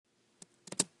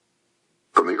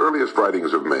the earliest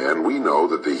writings of man, we know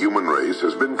that the human race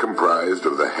has been comprised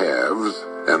of the haves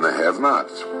and the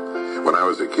have-nots. When I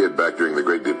was a kid back during the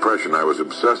Great Depression, I was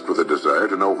obsessed with a desire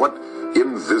to know what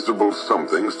invisible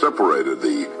something separated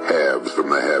the haves from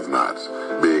the have-nots,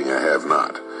 being a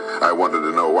have-not. I wanted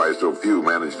to know why so few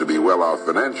managed to be well off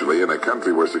financially in a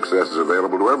country where success is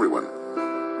available to everyone.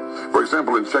 For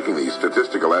example, in checking the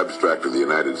Statistical Abstract of the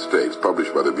United States,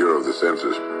 published by the Bureau of the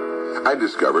Census, I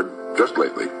discovered, just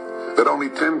lately, that only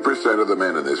 10% of the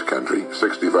men in this country,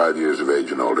 65 years of age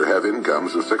and older, have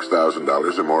incomes of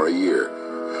 $6,000 or more a year.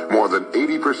 More than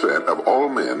 80% of all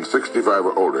men 65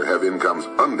 or older have incomes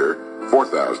under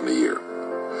 $4,000 a year.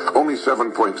 Only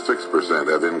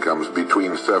 7.6% have incomes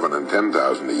between $7,000 and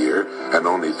 $10,000 a year, and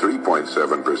only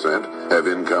 3.7% have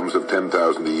incomes of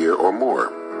 $10,000 a year or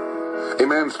more. A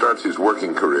man starts his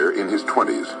working career in his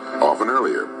 20s, often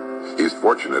earlier. He's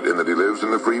fortunate in that he lives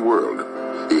in the free world.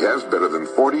 He has better than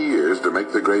 40 years to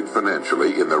make the grade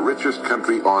financially in the richest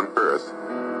country on earth.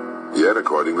 Yet,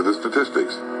 according to the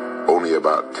statistics, only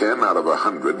about 10 out of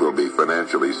 100 will be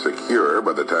financially secure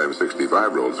by the time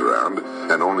 65 rolls around,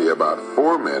 and only about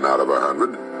 4 men out of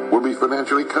 100 will be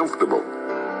financially comfortable.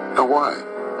 Now, why?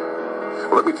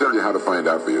 Well, let me tell you how to find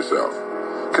out for yourself.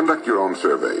 Conduct your own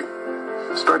survey.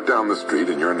 Start down the street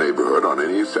in your neighborhood on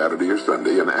any Saturday or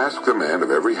Sunday and ask the man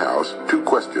of every house 2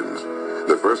 questions.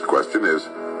 The first question is,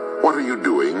 what are you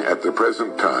doing at the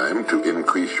present time to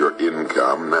increase your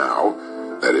income now?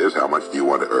 That is, how much do you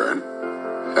want to earn?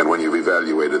 And when you've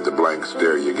evaluated the blank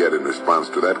stare you get in response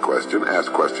to that question,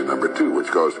 ask question number 2,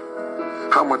 which goes,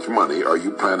 how much money are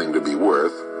you planning to be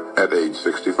worth at age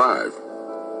 65?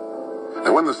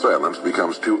 Now, when the silence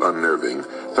becomes too unnerving,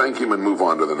 thank him and move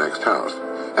on to the next house.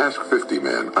 Ask 50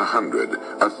 men, 100,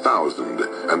 1,000,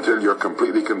 until you're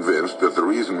completely convinced that the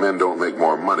reason men don't make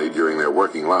more money during their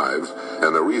working lives,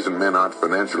 and the reason men aren't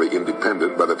financially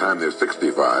independent by the time they're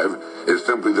 65, is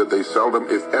simply that they seldom,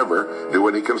 if ever, do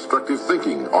any constructive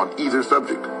thinking on either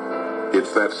subject.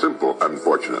 It's that simple,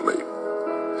 unfortunately.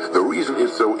 The reason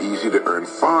it's so easy to earn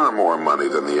far more money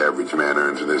than the average man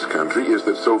earns in this country is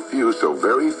that so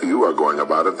very few, are going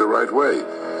about it the right way.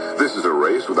 This is a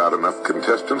race without enough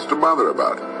contestants to bother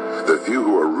about. The few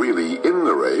who are really in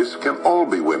the race can all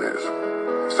be winners.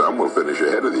 Some will finish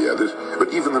ahead of the others,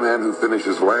 but even the man who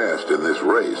finishes last in this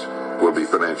race will be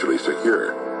financially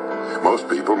secure. Most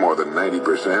people, more than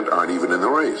 90%, aren't even in the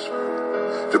race.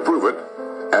 To prove it,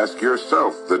 ask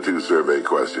yourself the 2 survey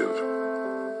questions.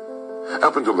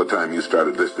 Up until the time you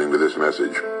started listening to this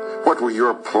message, what were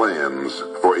your plans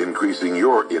for increasing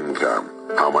your income?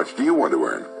 How much do you want to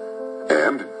earn?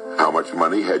 And how much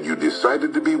money had you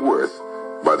decided to be worth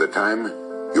by the time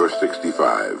you're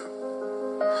 65?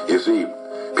 You see,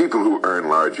 people who earn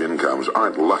large incomes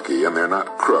aren't lucky, and they're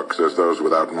not crooks, as those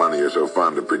without money are so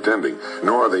fond of pretending,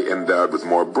 nor are they endowed with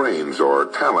more brains or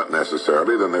talent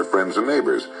necessarily than their friends and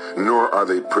neighbors, nor are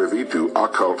they privy to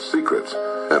occult secrets,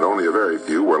 and only a very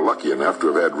few were lucky enough to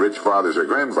have had rich fathers or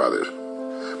grandfathers.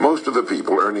 Most of the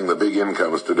people earning the big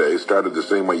incomes today started the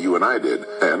same way you and I did,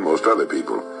 and most other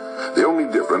people. The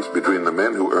only difference between the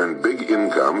men who earn big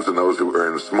incomes and those who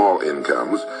earn small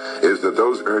incomes is that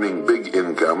those earning big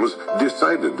incomes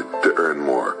decided to earn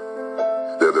more.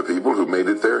 They're the people who made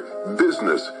it their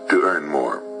business to earn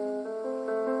more.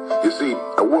 You see,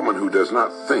 a woman who does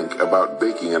not think about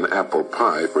baking an apple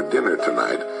pie for dinner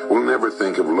tonight will never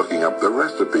think of looking up the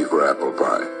recipe for apple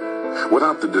pie.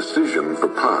 Without the decision for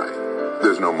pie,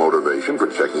 there's no motivation for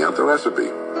checking out the recipe.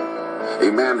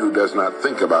 A man who does not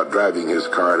think about driving his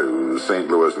car to St.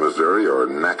 Louis, Missouri or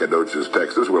Nacogdoches,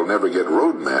 Texas will never get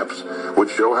road maps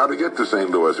which show how to get to St.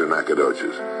 Louis or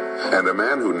Nacogdoches. And a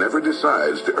man who never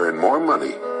decides to earn more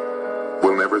money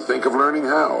will never think of learning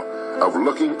how, of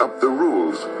looking up the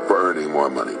rules for earning more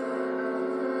money.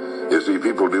 You see,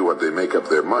 people do what they make up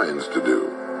their minds to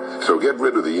do. So get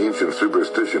rid of the ancient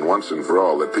superstition once and for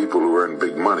all that people who earn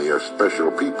big money are special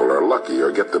people, are lucky,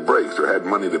 or get the breaks, or had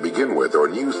money to begin with, or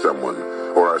knew someone,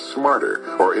 or are smarter,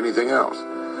 or anything else.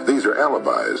 These are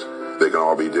alibis. They can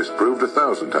all be disproved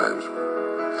 1,000 times.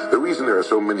 The reason there are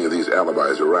so many of these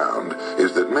alibis around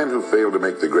is that men who fail to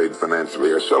make the grade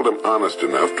financially are seldom honest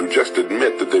enough to just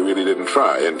admit that they really didn't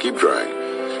try and keep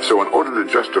trying. So in order to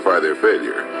justify their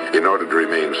failure, in order to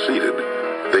remain seated,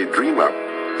 they dream up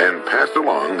and pass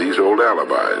along these old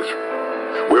alibis.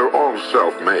 We're all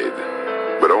self-made,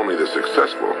 but only the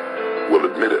successful will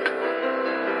admit it.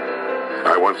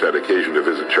 I once had occasion to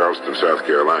visit Charleston, South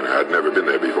Carolina. I'd never been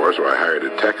there before, so I hired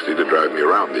a taxi to drive me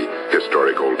around the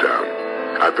historic old town.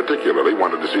 I particularly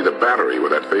wanted to see the battery where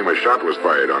that famous shot was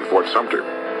fired on Fort Sumter.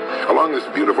 Along this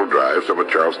beautiful drive, some of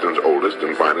Charleston's oldest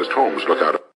and finest homes look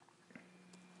out.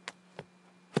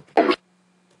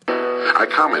 I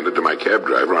commented to my cab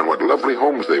driver on what lovely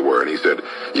homes they were, and he said,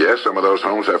 yes, some of those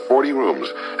homes have 40 rooms.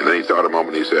 And then he thought a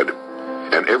moment, and he said,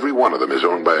 and every one of them is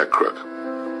owned by a crook.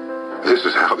 This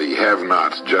is how the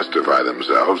have-nots justify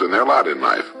themselves and their lot in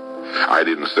life. I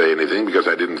didn't say anything because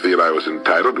I didn't feel I was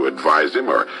entitled to advise him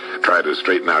or try to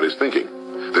straighten out his thinking.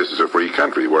 This is a free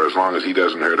country where as long as he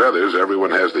doesn't hurt others, everyone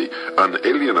has the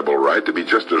unalienable right to be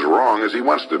just as wrong as he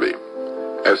wants to be.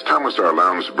 As Thomas R.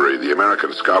 Lounsbury, the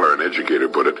American scholar and educator,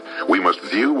 put it, we must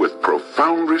view with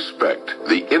profound respect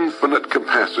the infinite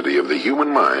capacity of the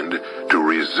human mind to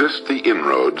resist the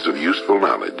inroads of useful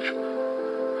knowledge.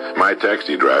 My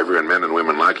taxi driver and men and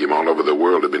women like him all over the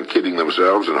world have been kidding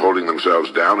themselves and holding themselves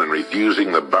down and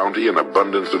refusing the bounty and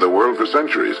abundance of the world for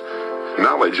centuries.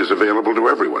 Knowledge is available to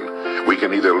everyone. We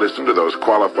can either listen to those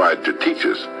qualified to teach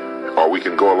us, or we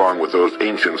can go along with those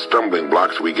ancient stumbling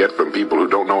blocks we get from people who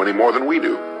don't know any more than we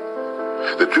do.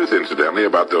 The truth, incidentally,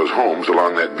 about those homes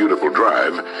along that beautiful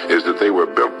drive is that they were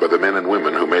built by the men and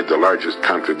women who made the largest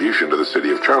contribution to the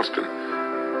city of Charleston.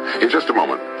 In just a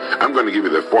moment, I'm going to give you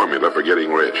the formula for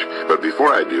getting rich, but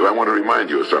before I do, I want to remind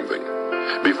you of something.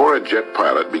 Before a jet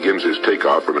pilot begins his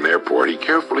takeoff from an airport, he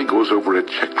carefully goes over a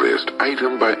checklist,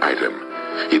 item by item.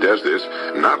 He does this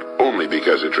not only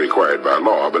because it's required by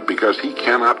law, but because he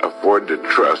cannot afford to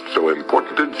trust so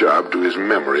important a job to his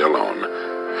memory alone.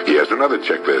 He has another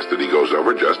checklist that he goes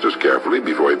over just as carefully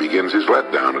before he begins his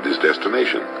letdown at his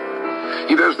destination.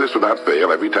 He does this without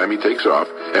fail every time he takes off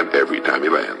and every time he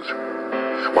lands.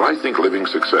 Well, I think living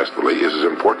successfully is as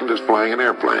important as flying an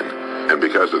airplane. And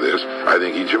because of this, I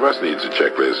think each of us needs a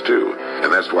checklist too.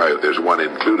 And that's why there's one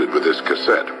included with this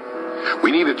cassette.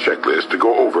 We need a checklist to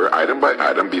go over item by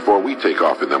item before we take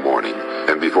off in the morning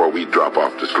and before we drop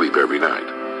off to sleep every night.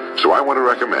 So I want to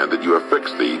recommend that you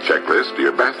affix the checklist to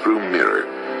your bathroom mirror.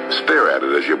 Stare at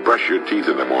it as you brush your teeth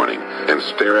in the morning and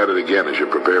stare at it again as you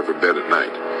prepare for bed at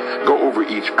night. Go over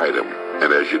each item,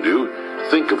 and as you do,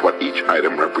 think of what each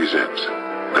item represents.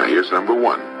 Now here's number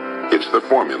one. It's the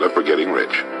formula for getting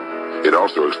rich. It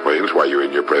also explains why you're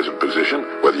in your present position,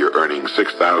 whether you're earning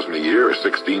 $6,000 a year or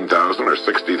 $16,000 or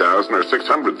 $60,000 or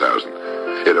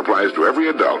 $600,000. It applies to every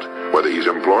adult, whether he's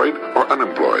employed or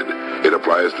unemployed. It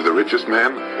applies to the richest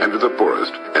man and to the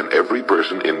poorest and every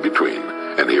person in between.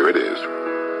 And here it is.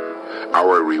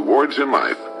 Our rewards in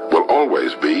life will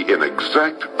always be in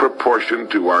exact proportion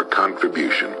to our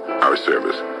contribution, our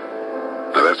service.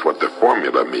 Now that's what the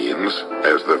formula means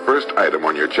as the first item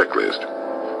on your checklist.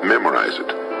 Memorize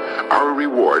it. Our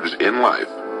rewards in life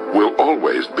will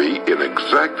always be in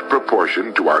exact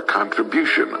proportion to our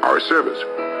contribution, our service.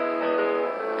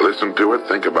 Listen to it,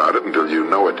 think about it until you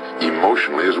know it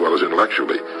emotionally as well as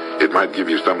intellectually. It might give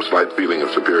you some slight feeling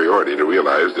of superiority to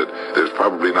realize that there's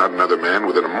probably not another man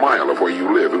within a mile of where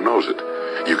you live who knows it.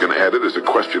 You can add it as a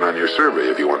question on your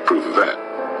survey if you want proof of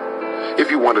that. If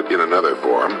you want it in another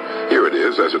form, here it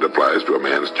is as it applies to a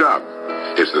man's job.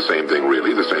 It's the same thing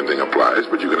really, the same thing applies,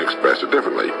 but you can express it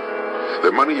differently.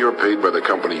 The money you're paid by the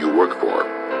company you work for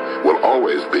will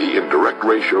always be in direct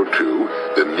ratio to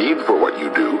the need for what you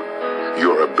do,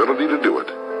 your ability to do it,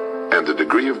 and the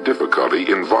degree of difficulty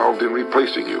involved in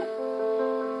replacing you.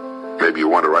 Maybe you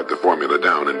want to write the formula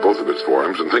down in both of its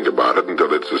forms and think about it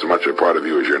until it's as much a part of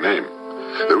you as your name.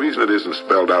 The reason it isn't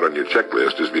spelled out on your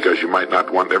checklist is because you might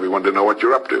not want everyone to know what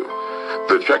you're up to.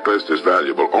 The checklist is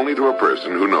valuable only to a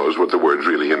person who knows what the words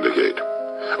really indicate.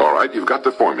 All right, you've got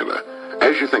the formula.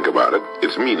 As you think about it,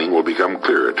 its meaning will become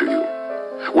clearer to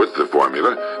you. With the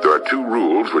formula, there are two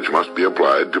rules which must be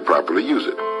applied to properly use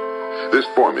it. This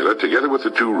formula, together with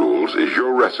the two rules, is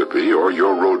your recipe or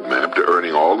your roadmap to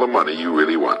earning all the money you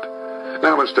really want.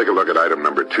 Now let's take a look at item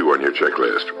number 2 on your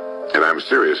checklist. And I'm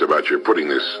serious about your putting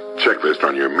this checklist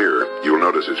on your mirror. You'll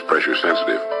notice it's pressure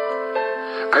sensitive.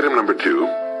 Item number 2,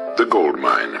 the gold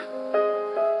mine.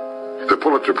 The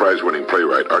Pulitzer Prize-winning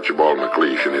playwright Archibald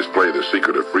MacLeish in his play The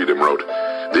Secret of Freedom wrote,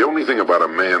 "The only thing about a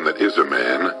man that is a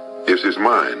man is his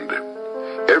mind.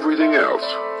 Everything else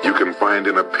you can find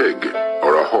in a pig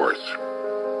or a horse."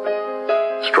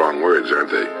 Strong words,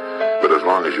 aren't they? But as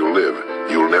long as you live,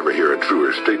 you'll never hear a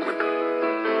truer statement.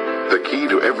 The key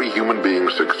to every human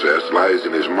being's success lies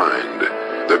in his mind,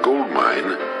 the gold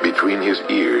mine between his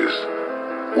ears.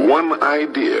 One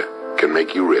idea can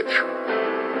make you rich.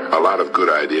 A lot of good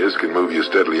ideas can move you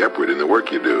steadily upward in the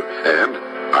work you do, and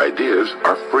ideas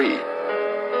are free.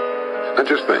 Now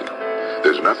just think,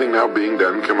 there's nothing now being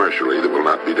done commercially that will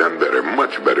not be done better,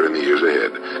 much better in the years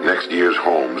ahead. Next year's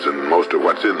homes and most of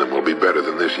what's in them will be better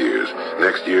than this year's.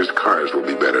 Next year's cars will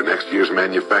be better. Next year's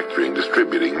manufacturing,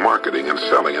 distributing, marketing, and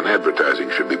selling and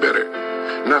advertising should be better.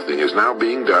 Nothing is now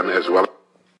being done as well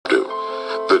as to.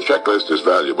 The checklist is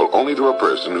valuable only to a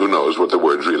person who knows what the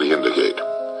words really indicate.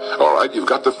 All right, you've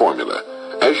got the formula.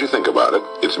 As you think about it,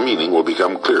 its meaning will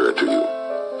become clearer to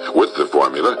you. With the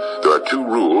formula, there are 2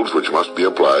 rules which must be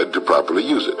applied to properly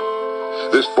use it.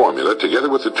 This formula, together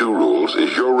with the 2 rules,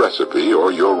 is your recipe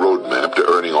or your roadmap to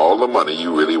earning all the money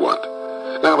you really want.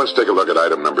 Now let's take a look at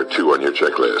item number 2 on your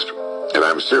checklist. And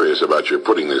I'm serious about your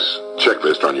putting this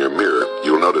checklist on your mirror.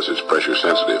 You'll notice it's pressure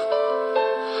sensitive.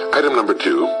 Item number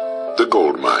 2, the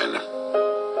gold mine.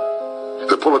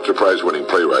 The Pulitzer Prize-winning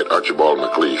playwright Archibald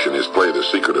MacLeish in his play The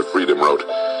Secret of Freedom wrote,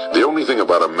 "The only thing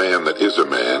about a man that is a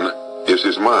man is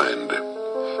his mind.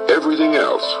 Everything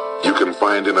else you can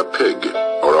find in a pig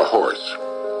or a horse."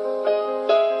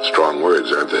 Strong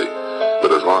words, aren't they?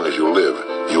 But as long as you live,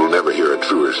 you'll never hear a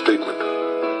truer statement.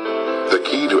 The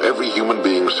key to every human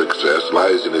being's success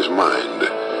lies in his mind,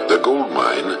 the gold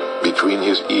mine between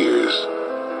his ears.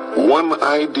 One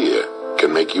idea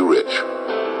can make you rich.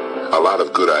 A lot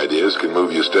of good ideas can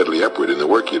move you steadily upward in the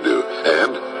work you do,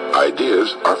 and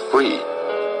ideas are free.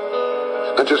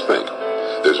 Now just think,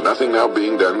 there's nothing now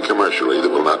being done commercially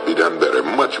that will not be done better,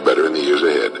 much better in the years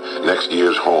ahead. Next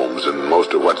year's homes and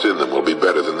most of what's in them will be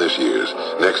better than this year's.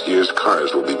 Next year's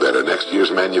cars will be better. Next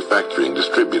year's manufacturing,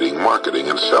 distributing, marketing,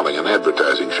 and selling and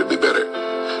advertising should be better.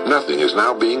 Nothing is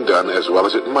now being done as well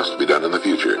as it must be done in the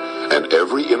future, and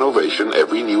every innovation,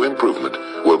 every new improvement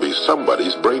will be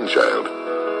somebody's brainchild.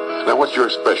 Now what's your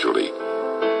specialty?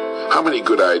 How many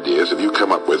good ideas have you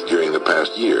come up with during the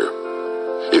past year?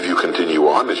 If you continue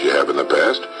on as you have in the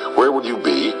past, where will you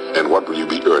be and what will you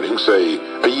be earning, say,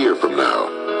 a year from now,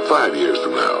 5 years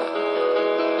from now?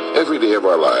 Every day of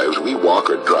our lives, we walk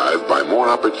or drive by more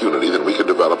opportunity than we could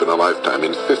develop in a lifetime,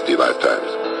 in 50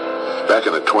 lifetimes. Back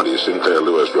in the 20s, Sinclair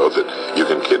Lewis wrote that you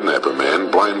can kidnap a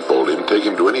man, blindfold him, take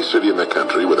him to any city in the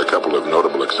country with a couple of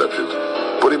notable exceptions,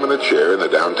 put him in a chair in the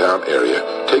downtown area,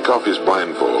 take off his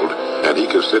blindfold, and he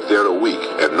could sit there a week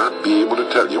and not be able to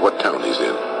tell you what town he's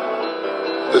in.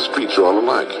 The streets are all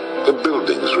alike. The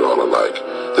buildings are all alike.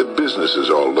 The businesses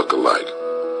all look alike.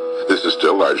 This is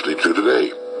still largely true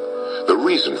today. The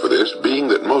reason for this being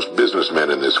that most businessmen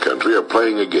in this country are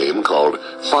playing a game called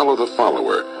follow the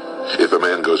follower. If a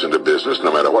man goes into business,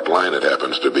 no matter what line it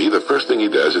happens to be, the first thing he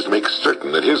does is make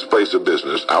certain that his place of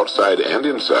business, outside and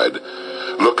inside,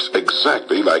 looks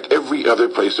exactly like every other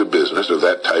place of business of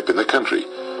that type in the country.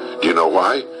 Do you know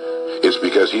why? It's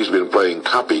because he's been playing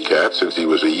copycat since he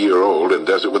was a year old and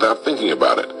does it without thinking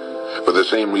about it. For the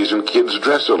same reason kids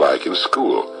dress alike in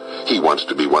school. He wants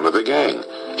to be one of the gang.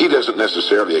 He doesn't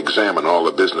necessarily examine all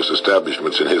the business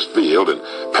establishments in his field and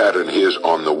pattern his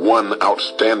on the one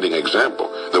outstanding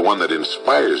example, the one that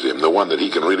inspires him, the one that he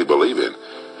can really believe in.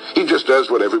 He just does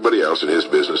what everybody else in his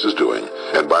business is doing,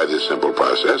 and by this simple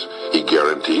process, he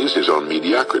guarantees his own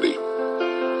mediocrity.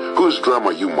 Whose drum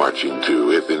are you marching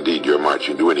to, if indeed you're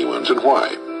marching to anyone's, and why?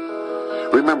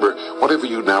 Remember, whatever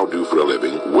you now do for a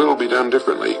living will be done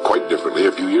differently, quite differently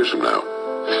a few years from now.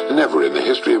 Never in the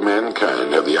history of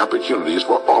mankind have the opportunities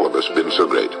for all of us been so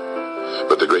great.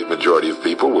 But the great majority of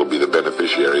people will be the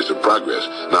beneficiaries of progress,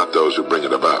 not those who bring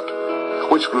it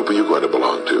about. Which group are you going to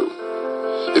belong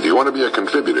to? If you want to be a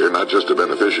contributor, not just a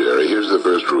beneficiary, here's the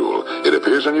first rule. It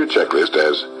appears on your checklist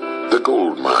as the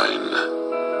gold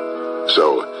mine.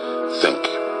 So, think.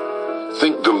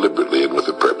 Think deliberately and with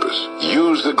a purpose.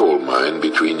 Use the gold mine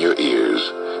between your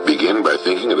ears. Begin by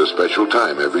thinking at a special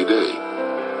time every day.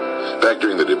 Back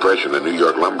during the Depression, a New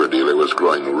York lumber dealer was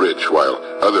growing rich while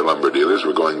other lumber dealers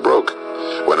were going broke.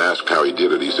 When asked how he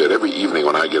did it, he said, "Every evening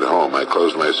when I get home, I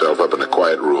close myself up in a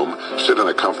quiet room, sit in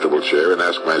a comfortable chair, and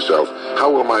ask myself,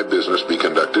 how will my business be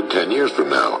conducted 10 years from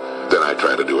now? Then I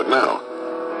try to do it now."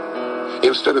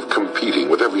 Instead of competing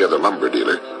with every other lumber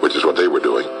dealer, which is what they were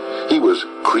doing, he was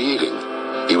creating.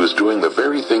 He was doing the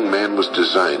very thing man was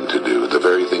designed to do, the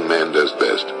very thing man does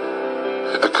best.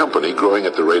 A company growing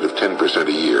at the rate of 10%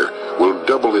 a year will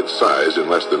double its size in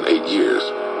less than 8 years.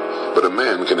 But a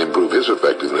man can improve his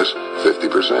effectiveness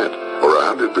 50% or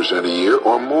 100% a year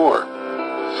or more.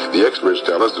 The experts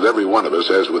tell us that every one of us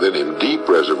has within him deep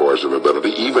reservoirs of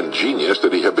ability, even genius,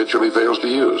 that he habitually fails to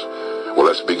use. Well,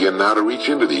 let's begin now to reach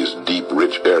into these deep,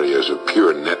 rich areas of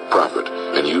pure net profit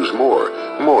and use more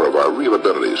of our real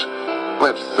abilities.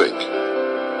 Let's think.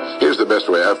 Here's the best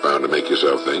way I've found to make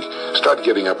yourself think. Start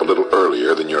getting up a little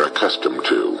earlier than you're accustomed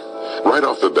to. Right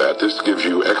off the bat, this gives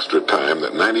you extra time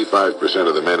that 95%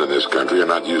 of the men in this country are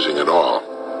not using at all.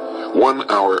 1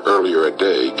 hour earlier a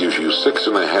day gives you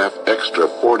 6.5 extra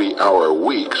 40-hour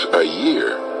weeks a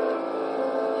year.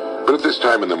 But at this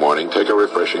time in the morning, take a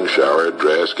refreshing shower,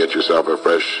 dress, get yourself a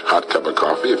fresh hot cup of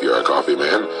coffee if you're a coffee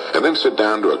man, and then sit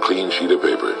down to a clean sheet of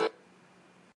paper.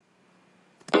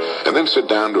 and then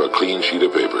sit down to a clean sheet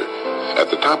of paper.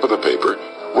 At the top of the paper,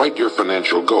 write your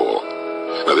financial goal.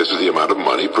 Now, this is the amount of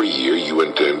money per year you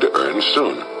intend to earn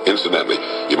soon. Incidentally,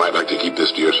 you might like to keep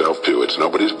this to yourself, too. It's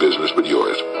nobody's business but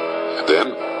yours.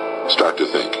 Then, start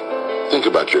to think. Think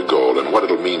about your goal and what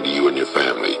it'll mean to you and your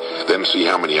family. Then see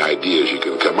how many ideas you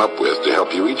can come up with to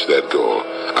help you reach that goal.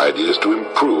 Ideas to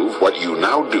improve what you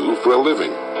now do for a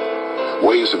living.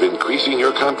 Ways of increasing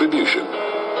your contribution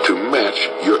to match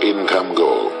your income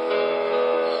goal.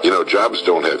 You know, jobs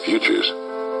don't have futures.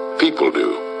 People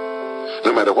do.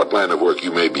 No matter what line of work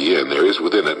you may be in, there is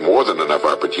within it more than enough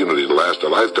opportunity to last a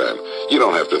lifetime. You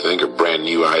don't have to think of brand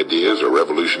new ideas or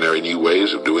revolutionary new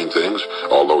ways of doing things,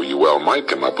 although you well might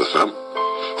come up with some.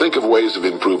 Think of ways of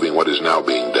improving what is now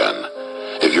being done.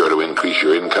 If you are to increase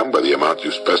your income by the amount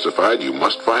you specified, you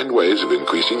must find ways of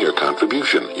increasing your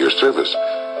contribution, your service.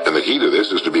 And the key to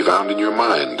this is to be found in your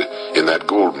mind, in that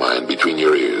gold mine between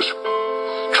your ears.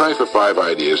 Try for 5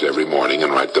 ideas every morning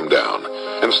and write them down,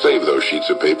 and save those sheets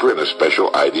of paper in a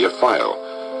special idea file.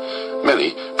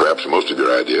 Many, perhaps most of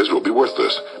your ideas will be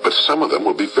worthless, but some of them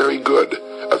will be very good.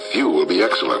 A few will be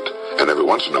excellent, and every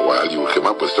once in a while you will come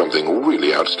up with something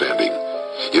really outstanding.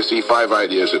 You see, 5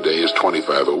 ideas a day is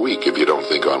 25 a week if you don't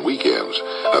think on weekends.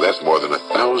 Now that's more than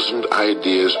 1,000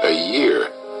 ideas a year.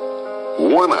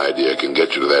 One idea can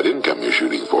get you to that income you're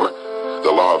shooting for.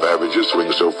 The law of averages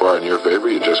swings so far in your favor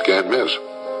you just can't miss.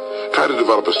 Try to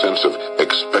develop a sense of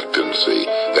expectancy.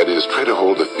 That is, try to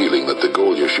hold the feeling that the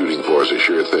goal you're shooting for is a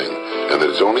sure thing, and that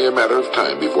it's only a matter of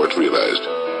time before it's realized.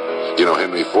 You know,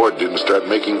 Henry Ford didn't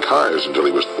start making cars until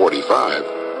he was 45.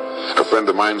 A friend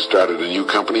of mine started a new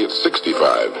company at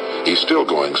 65. He's still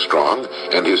going strong,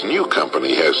 and his new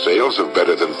company has sales of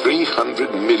better than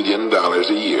 $300 million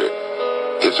a year.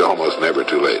 It's almost never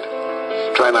too late.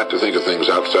 Try not to think of things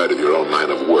outside of your own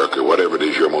line of work or whatever it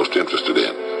is you're most interested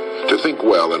in. To think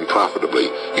well and profitably,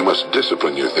 you must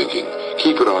discipline your thinking.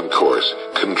 Keep it on course,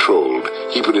 controlled,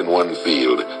 keep it in one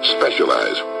field,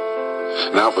 specialize.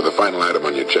 Now for the final item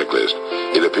on your checklist.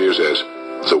 It appears as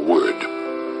the word.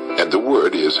 And the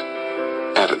word is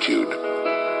attitude.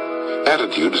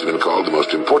 Attitude has been called the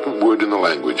most important word in the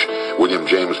language. William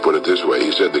James put it this way.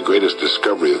 He said, the greatest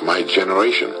discovery of my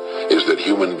generation is that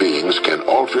human beings can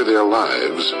alter their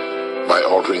lives by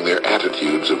altering their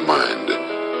attitudes of mind.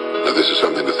 Now, this is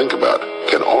something to think about.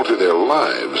 Can alter their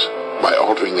lives by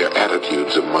altering their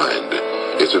attitudes of mind.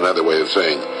 It's another way of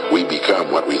saying we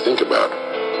become what we think about.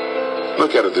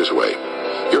 Look at it this way.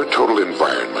 Your total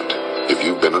environment, if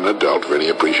you've been an adult for any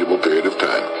appreciable period of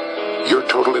time, your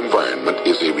total environment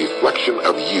is a reflection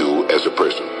of you as a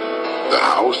person. The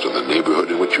house and the neighborhood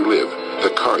in which you live,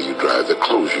 the car you drive, the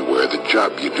clothes you wear, the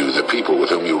job you do, the people with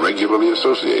whom you regularly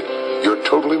associate. Your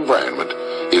total environment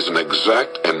is an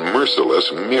exact and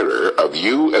merciless mirror of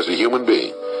you as a human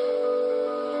being.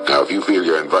 Now, if you feel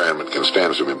your environment can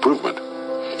stand some improvement,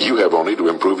 you have only to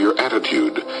improve your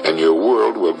attitude, and your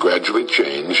world will gradually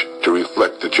change to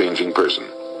reflect the changing person.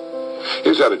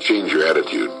 Here's how to change your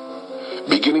attitude.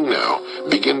 Beginning now,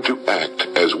 begin to act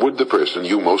as would the person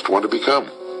you most want to become.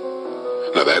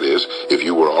 Now that is, if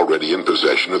you were already in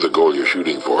possession of the goal you're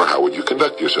shooting for, how would you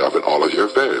conduct yourself in all of your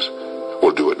affairs?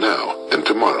 Well, do it now, and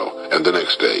tomorrow, and the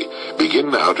next day.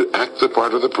 Begin now to act the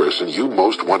part of the person you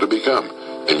most want to become,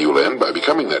 and you'll end by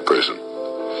becoming that person.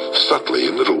 Subtly,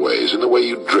 in little ways, in the way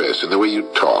you dress, in the way you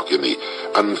talk, in the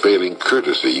unfailing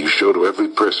courtesy you show to every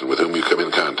person with whom you come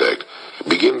in contact,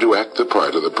 begin to act the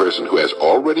part of the person who has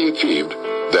already achieved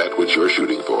that which you're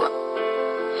shooting for.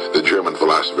 The German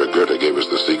philosopher Goethe gave us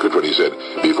the secret when he said,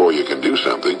 before you can do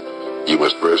something, you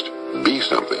must first be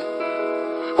something.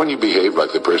 When you behave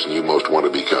like the person you most want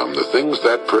to become, the things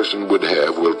that person would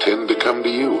have will tend to come to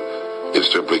you.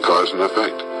 It's simply cause and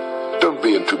effect. Don't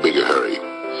be in too big a hurry.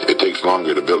 It takes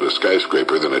longer to build a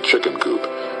skyscraper than a chicken coop.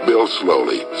 Build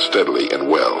slowly, steadily, and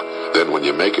well. Then when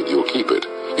you make it, you'll keep it.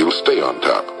 You'll stay on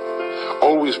top.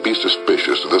 Always be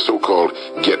suspicious of the so-called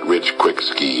get-rich-quick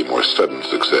scheme or sudden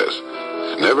success.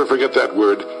 Never forget that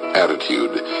word,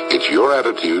 attitude. It's your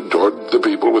attitude toward the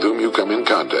people with whom you come in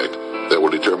contact that will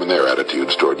determine their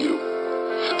attitudes toward you.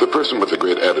 The person with a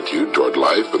great attitude toward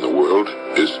life and the world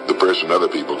is the person other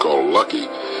people call lucky.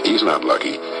 He's not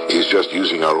lucky. He's just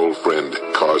using our old friend,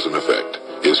 cause and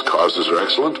effect. His causes are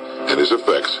excellent, and his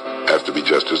effects have to be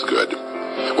just as good.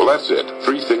 Well, that's it.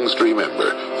 3 things to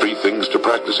remember. 3 things to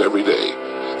practice every day.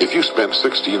 If you spent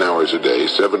 16 hours a day,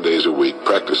 7 days a week,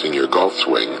 practicing your golf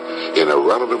swing, in a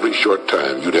relatively short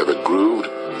time, you'd have a grooved,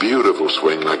 beautiful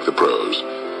swing like the pros.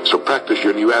 So practice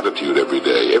your new attitude every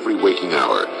day, every waking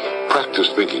hour. Practice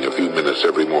thinking a few minutes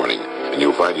every morning, and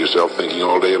you'll find yourself thinking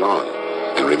all day long.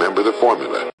 And remember the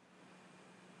formula.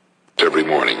 Every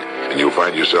morning,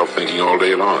 find yourself thinking all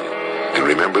day long. And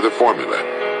remember the formula.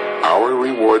 Our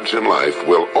rewards in life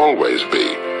will always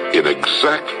be in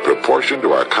exact proportion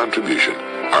to our contribution,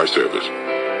 our service.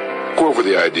 Go over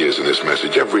the ideas in this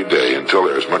message every day until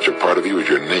they're as much a part of you as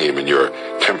your name and your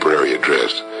temporary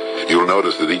address. You'll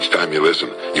notice that each time you listen,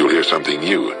 you'll hear something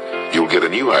new. You'll get a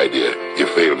new idea you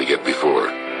failed to get before.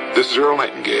 This is Earl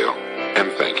Nightingale,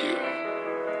 and thank you.